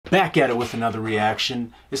Back at it with another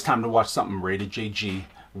reaction. It's time to watch something rated JG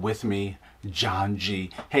with me, John G.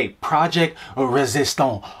 Hey, Project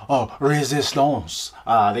Resistance.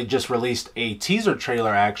 They just released a teaser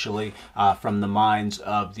trailer, actually, from the minds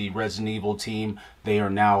of the Resident Evil team. They are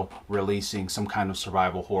now releasing some kind of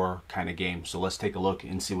survival horror kind of game. So let's take a look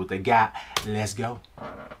and see what they got. Let's go.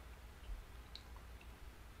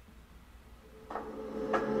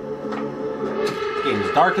 This game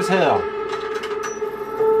is dark as hell.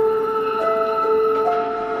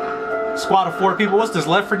 Squad of 4 people. What's this,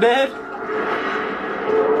 Left 4 Dead?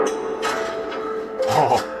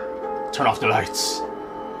 Oh, turn off the lights.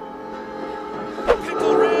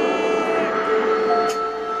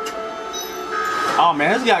 Oh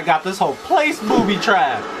man, this guy got this whole place booby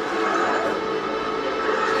trapped.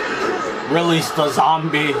 Release the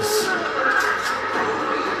zombies.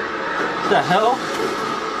 What the hell?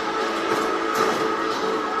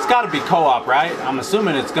 It's gotta be co-op, right? I'm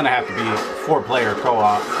assuming it's gonna have to be 4-player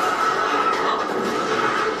co-op.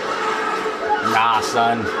 Nah,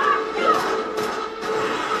 son.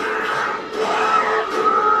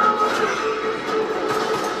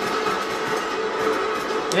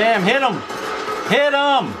 Damn, hit him! Hit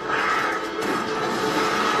him!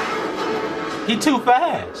 He too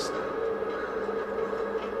fast.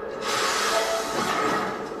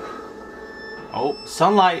 Oh,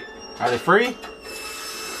 sunlight. Are they free?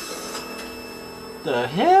 The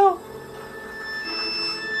hell?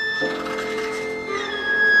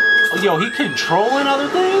 Oh, yo, he controlling other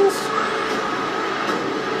things?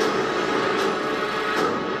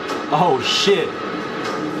 Oh shit.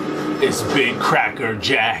 It's Big Cracker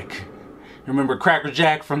Jack. Remember Cracker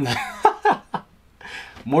Jack from the...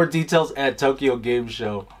 More details at Tokyo Game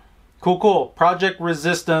Show. Cool. Project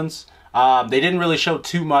Resistance. They didn't really show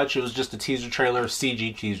too much. It was just a teaser trailer,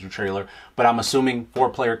 CG teaser trailer. But I'm assuming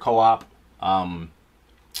 4-player co-op.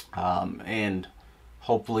 And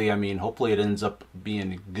hopefully it ends up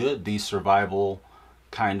being good. These survival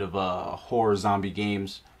kind of horror zombie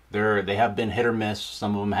games. They have been hit or miss.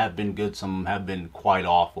 Some of them have been good. Some of them have been quite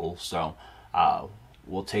awful. So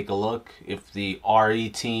we'll take a look. If the RE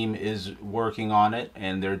team is working on it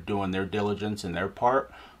and they're doing their diligence and their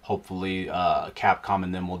part, hopefully Capcom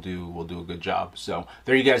and them will do a good job. So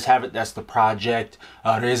there you guys have it. That's the Project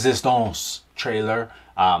Resistance trailer.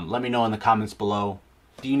 Let me know in the comments below.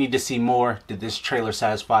 Do you need to see more? Did this trailer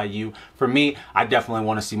satisfy you? For me, I definitely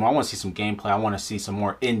want to see more. I want to see some gameplay. I want to see some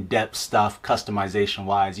more in-depth stuff,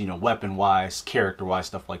 customization-wise, you know, weapon-wise, character-wise,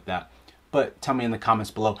 stuff like that. But tell me in the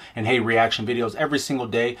comments below. And hey, reaction videos every single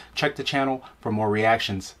day. Check the channel for more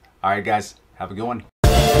reactions. All right, guys, have a good one.